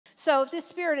So if this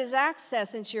spirit has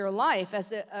access into your life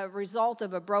as a result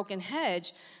of a broken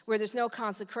hedge where there's no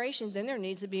consecration, then there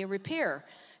needs to be a repair.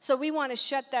 So we want to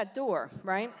shut that door,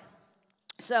 right?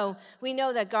 So we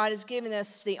know that God has given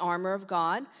us the armor of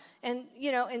God, and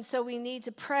so we need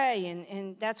to pray,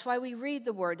 and that's why we read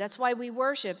the word. That's why we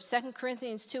worship. 2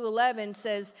 Corinthians 2:11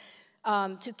 says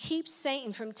to keep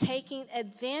Satan from taking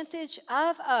advantage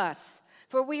of us,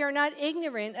 for we are not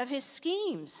ignorant of his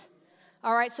schemes.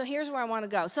 All right, so here's where I want to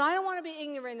go. So I don't want to be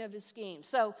ignorant of his schemes.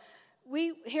 So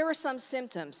here are some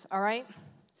symptoms, all right?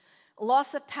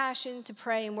 Loss of passion to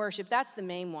pray and worship. That's the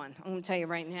main one. I'm going to tell you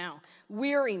right now.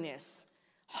 Weariness,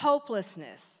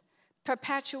 hopelessness,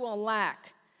 perpetual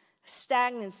lack,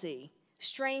 stagnancy,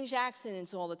 strange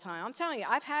accidents all the time. I'm telling you,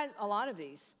 I've had a lot of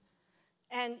these.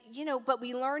 And, but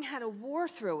we learn how to war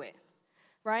through it.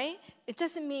 Right? It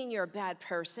doesn't mean you're a bad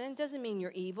person. It doesn't mean you're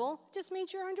evil. It just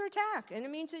means you're under attack. And it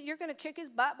means that you're going to kick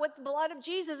his butt with the blood of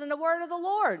Jesus and the word of the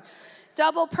Lord.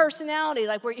 Double personality,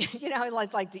 like where,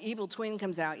 like the evil twin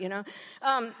comes out,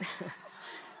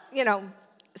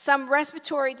 some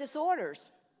respiratory disorders.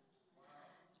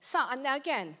 Now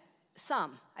again,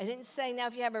 some. I didn't say now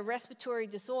if you have a respiratory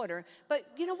disorder, but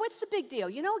what's the big deal?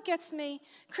 You know what gets me?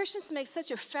 Christians make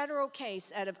such a federal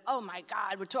case out of, oh my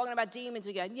God, we're talking about demons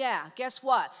again. Yeah, guess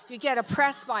what? You get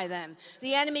oppressed by them.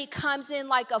 The enemy comes in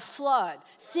like a flood,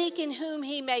 seeking whom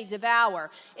he may devour.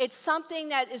 It's something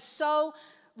that is so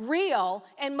real,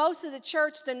 and most of the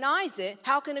church denies it.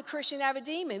 How can a Christian have a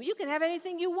demon? You can have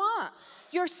anything you want.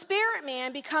 Your spirit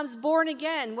man becomes born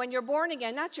again when you're born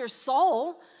again, not your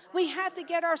soul. We have to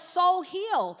get our soul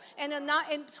healed. And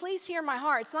please hear my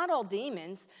heart. It's not all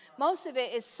demons. Most of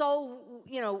it is soul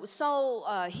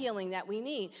healing that we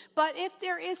need. But if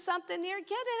there is something there,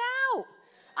 get it out.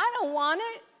 I don't want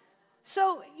it.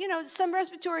 So, some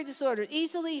respiratory disorder,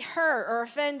 easily hurt or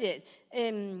offended.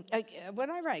 What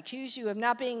did I write? Accuse you of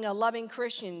not being a loving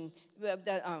Christian.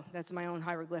 That's my own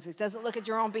hieroglyphics. Doesn't look at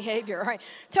your own behavior, right?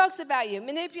 Talks about you,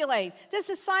 manipulate. This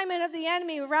assignment of the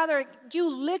enemy would rather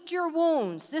you lick your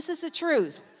wounds. This is the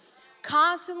truth.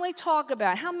 Constantly talk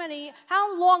about it.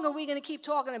 How long are we going to keep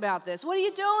talking about this? What are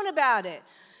you doing about it,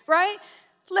 right?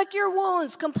 Lick your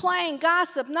wounds, complain,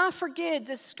 gossip, not forgive,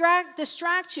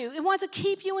 distract you. It wants to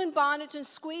keep you in bondage and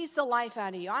squeeze the life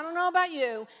out of you. I don't know about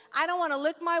you. I don't want to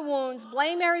lick my wounds,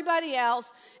 blame everybody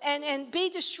else, and be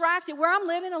distracted where I'm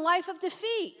living a life of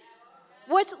defeat.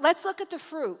 Let's look at the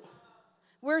fruit.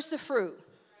 Where's the fruit?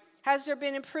 Has there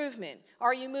been improvement?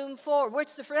 Are you moving forward?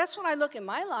 What's the fruit? That's when I look at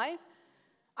my life.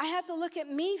 I have to look at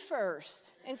me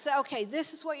first and say, okay,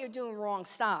 this is what you're doing wrong.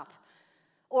 Stop.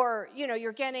 Or,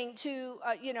 you're getting to,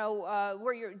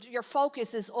 where your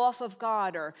focus is off of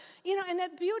God. Or, and the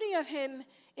beauty of him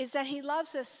is that he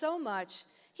loves us so much.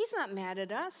 He's not mad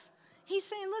at us. He's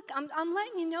saying, look, I'm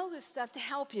letting you know this stuff to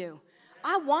help you.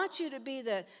 I want you to be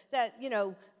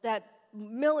that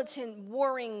militant,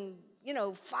 warring,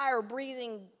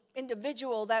 fire-breathing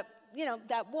individual that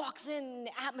walks in,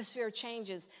 the atmosphere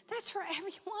changes. That's for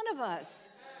every one of us.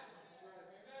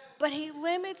 But he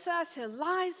limits us, he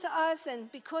lies to us,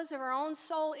 and because of our own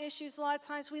soul issues, a lot of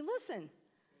times we listen.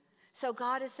 So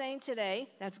God is saying today,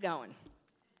 that's going.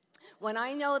 When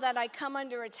I know that I come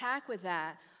under attack with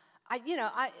that, a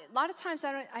lot of times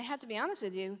I have to be honest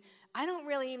with you, I don't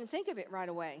really even think of it right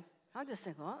away. I'll just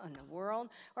think, what in the world?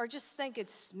 Or just think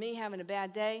it's me having a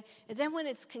bad day. And then when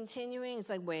it's continuing, it's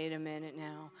like, wait a minute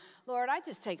now. Lord, I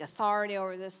just take authority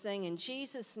over this thing in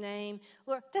Jesus' name.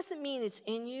 Lord, doesn't mean it's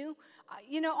in you.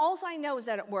 All I know is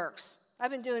that it works. I've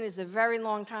been doing this a very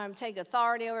long time. Take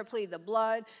authority over, plead the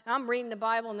blood. And I'm reading the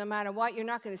Bible no matter what. You're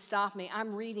not going to stop me.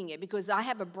 I'm reading it because I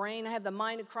have a brain. I have the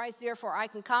mind of Christ. Therefore, I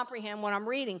can comprehend what I'm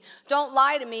reading. Don't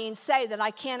lie to me and say that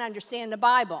I can't understand the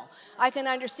Bible. I can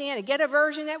understand it. Get a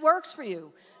version that works for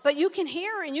you. But you can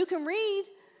hear and you can read.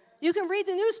 You can read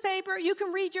the newspaper. You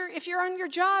can read if you're on your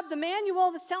job, the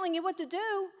manual that's telling you what to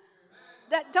do.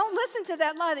 Don't listen to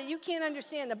that lie that you can't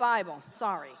understand the Bible.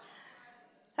 Sorry.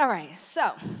 All right,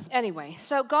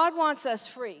 so God wants us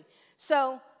free.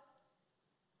 So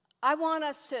I want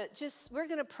us to we're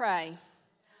going to pray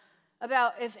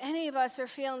about if any of us are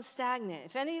feeling stagnant,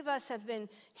 if any of us have been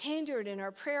hindered in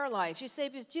our prayer life. You say,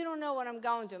 but you don't know what I'm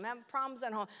going through. I'm having problems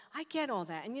at home. I get all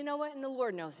that, and you know what? And the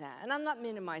Lord knows that, and I'm not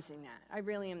minimizing that. I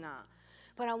really am not.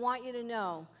 But I want you to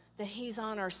know that he's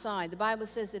on our side. The Bible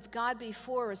says, if God be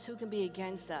for us, who can be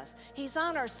against us? He's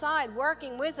on our side,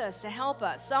 working with us to help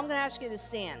us. So I'm going to ask you to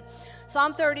stand.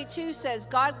 Psalm 32 says,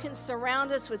 God can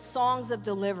surround us with songs of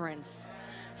deliverance.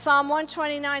 Psalm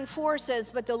 129:4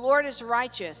 says, but the Lord is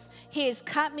righteous. He has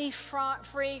cut me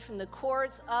free from the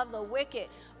cords of the wicked.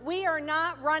 We are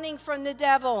not running from the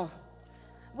devil.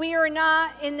 We are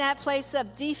not in that place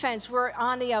of defense. We're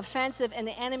on the offensive, and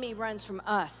the enemy runs from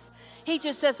us. He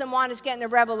just doesn't want us getting the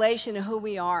revelation of who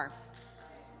we are.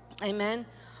 Amen.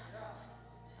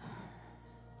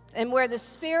 And where the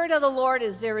Spirit of the Lord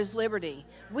is, there is liberty.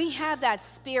 We have that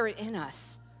Spirit in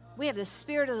us. We have the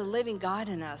Spirit of the living God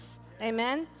in us.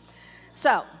 Amen.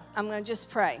 So I'm going to just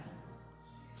pray.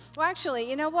 Well, actually,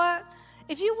 you know what?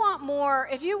 If you want more,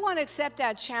 if you want to accept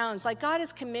that challenge, like God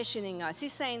is commissioning us,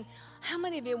 he's saying, how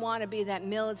many of you want to be that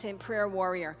militant prayer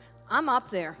warrior? I'm up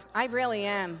there. I really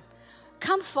am.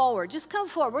 Come forward. Just come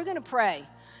forward. We're going to pray.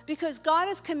 Because God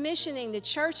is commissioning the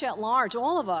church at large,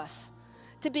 all of us,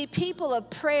 to be people of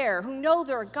prayer who know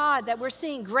their God, that we're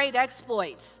seeing great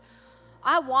exploits.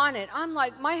 I want it. I'm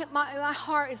like, my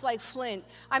heart is like flint.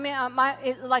 I mean,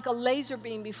 like a laser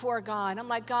beam before God. I'm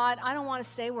like, God, I don't want to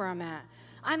stay where I'm at.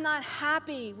 I'm not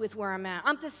happy with where I'm at.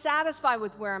 I'm dissatisfied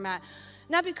with where I'm at.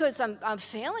 Not because I'm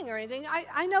failing or anything.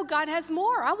 I know God has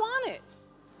more. I want it.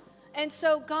 And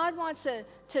so God wants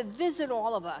to visit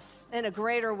all of us in a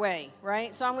greater way,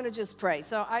 right? So I'm going to just pray.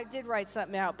 So I did write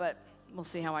something out, but we'll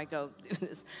see how I go do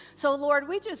this. So, Lord,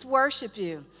 we just worship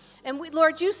you. And,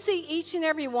 Lord, you see each and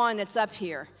every one that's up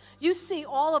here. You see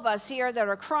all of us here that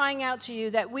are crying out to you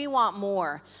that we want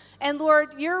more. And, Lord,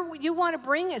 you want to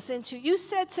bring us into,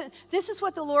 this is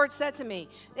what the Lord said to me.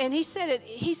 And he said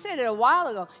it a while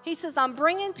ago. He says, I'm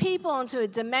bringing people into a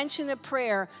dimension of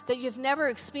prayer that you've never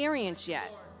experienced yet.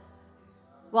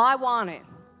 Well, I want it.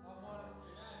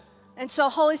 And so,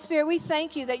 Holy Spirit, we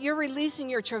thank you that you're releasing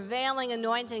your travailing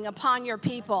anointing upon your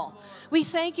people. We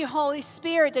thank you, Holy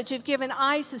Spirit, that you've given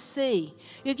eyes to see.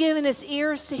 You've given us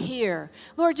ears to hear.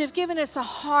 Lord, you've given us a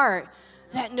heart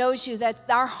that knows you, that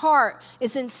our heart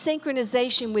is in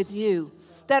synchronization with you,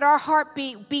 that our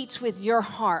heartbeat beats with your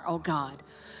heart, oh God.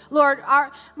 Lord,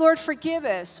 forgive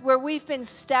us where we've been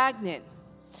stagnant,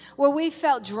 where we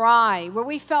felt dry, where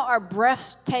we felt our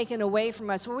breath taken away from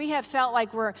us, where we have felt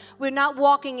like we're not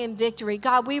walking in victory.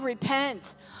 God, we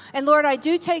repent. And Lord, I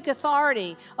do take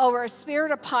authority over a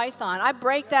spirit of python. I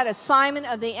break that assignment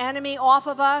of the enemy off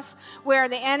of us, where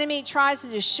the enemy tries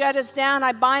to just shut us down.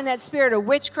 I bind that spirit of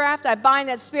witchcraft. I bind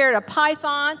that spirit of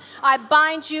python. I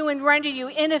bind you and render you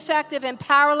ineffective and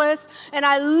powerless. And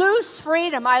I loose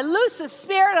freedom. I loose the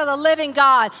Spirit of the living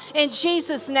God in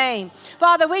Jesus' name.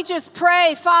 Father, we just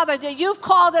pray, Father, that you've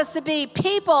called us to be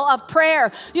people of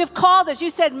prayer. You've called us. You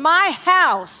said, my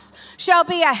house shall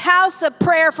be a house of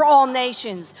prayer for all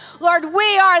nations. Lord,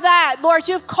 we are that. Lord,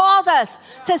 you've called us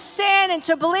to stand and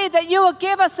to believe that you will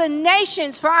give us the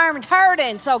nations for our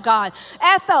inheritance, oh God.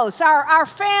 Ethos, our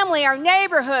family, our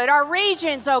neighborhood, our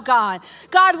regions, oh God.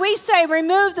 God, we say,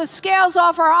 remove the scales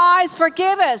off our eyes.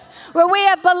 Forgive us where we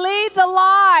have believed the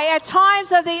lie at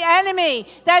times of the enemy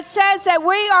that says that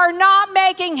we are not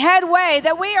making headway,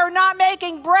 that we are not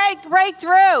making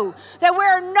breakthrough, that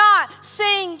we're not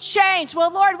seeing change.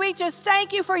 Well, Lord, we just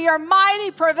thank you for your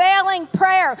mighty prevailing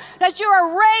prayer, that you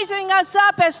are raising us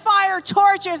up as fire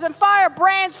torches and fire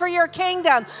brands for your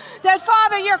kingdom. That,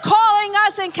 Father, you're calling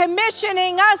us and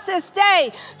commissioning us this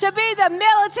day to be the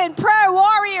militant prayer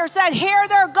warriors that hear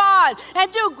their God and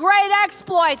do great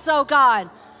exploits, oh God.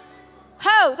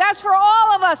 Oh, that's for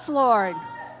all of us, Lord.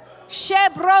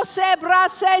 Shebrosebra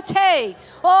sete.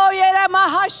 Oh, yera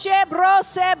maha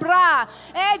shebrosebra.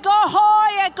 Ego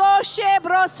ho ego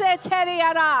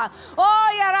shebroseteriara. Oh,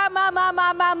 yera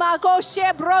mama go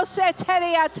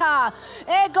shebroseteriata.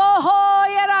 Ego ho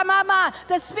yera mama.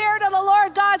 The Spirit of the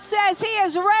Lord God says He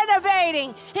is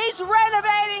renovating. He's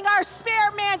renovating our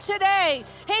spirit man today.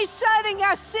 He's setting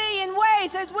us see in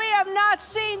ways that we have not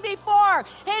seen before.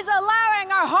 He's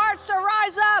allowing our hearts to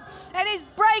rise up, and He's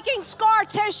breaking scar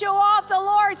tissue off. The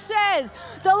Lord says,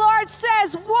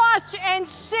 watch and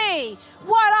see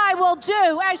what I will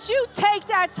do as you take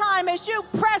that time, as you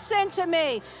press into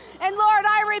me. And Lord,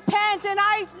 I repent,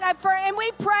 and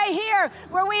we pray here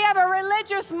where we have a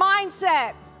religious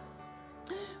mindset.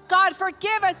 God,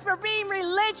 forgive us for being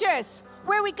religious,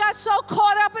 where we got so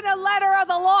caught up in the letter of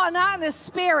the law, not in the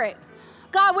spirit.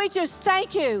 God, we just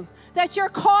thank you that you're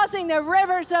causing the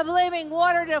rivers of living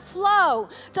water to flow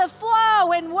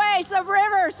in ways, the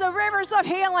rivers of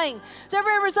healing, the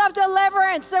rivers of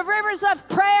deliverance, the rivers of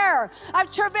prayer,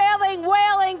 of travailing,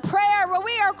 wailing prayer, where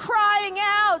we are crying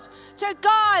out to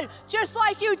God, just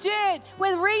like you did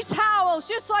with Reese Howells,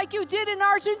 just like you did in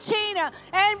Argentina,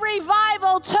 and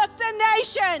revival took the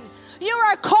nation. You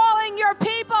are calling your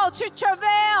people to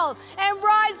travail and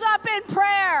rise up in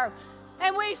prayer.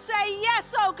 And we say,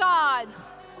 yes, oh God.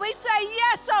 We say,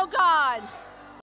 yes, oh God.